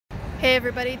Hey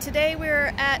everybody, today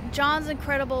we're at John's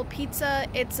Incredible Pizza.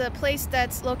 It's a place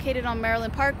that's located on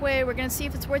Maryland Parkway. We're gonna see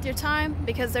if it's worth your time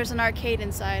because there's an arcade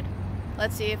inside.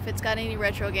 Let's see if it's got any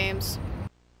retro games.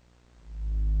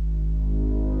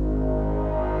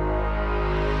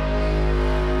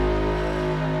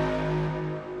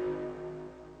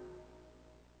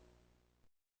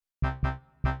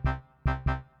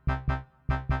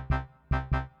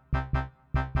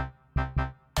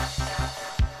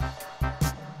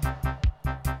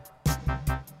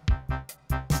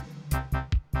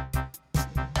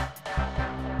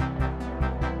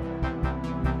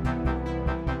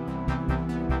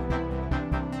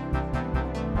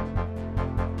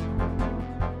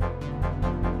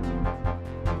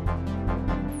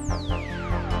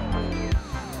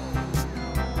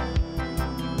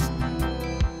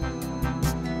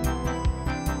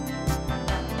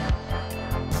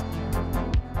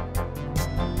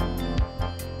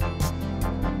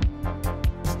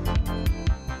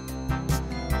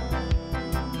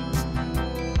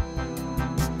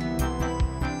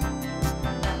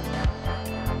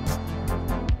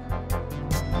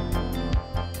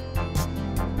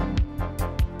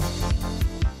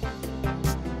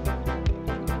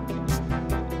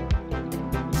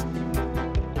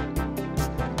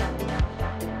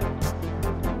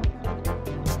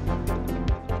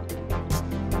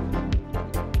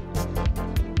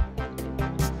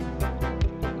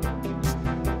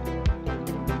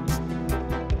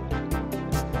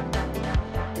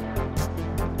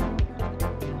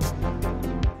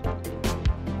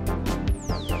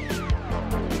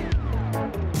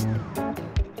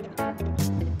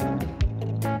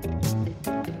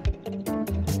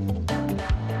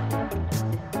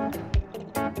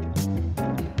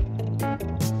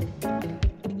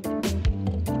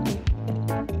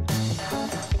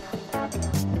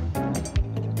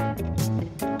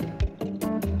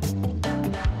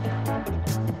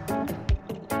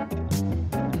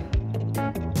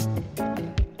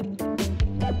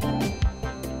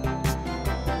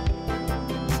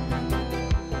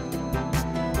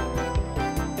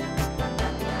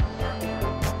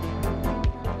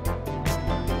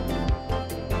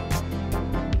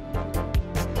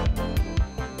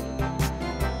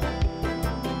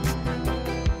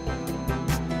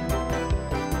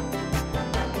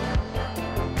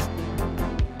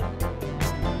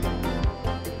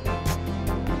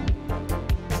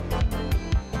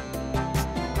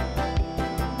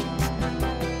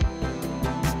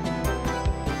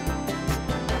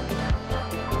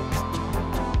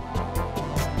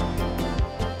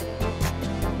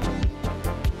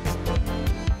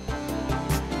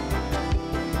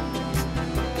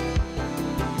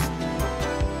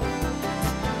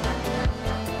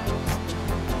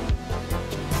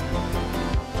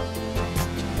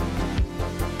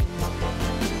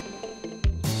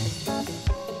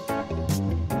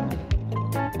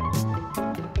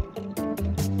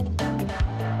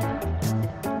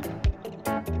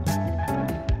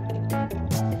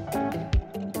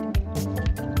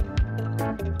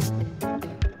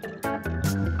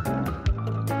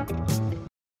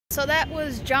 So that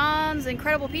was John's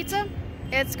Incredible Pizza.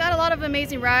 It's got a lot of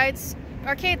amazing rides.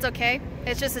 Arcade's okay.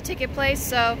 It's just a ticket place,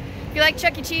 so if you like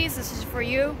Chuck E. Cheese, this is for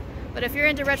you. But if you're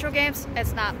into retro games,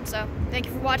 it's not. So thank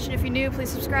you for watching. If you're new, please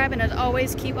subscribe, and as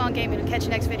always, keep on gaming. I'll catch you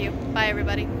next video. Bye,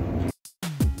 everybody.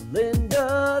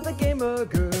 Linda the gamer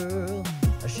girl,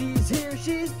 she's here,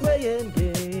 she's playing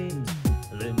games.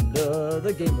 Linda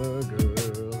the gamer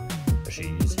girl,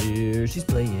 she's here, she's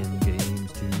playing games.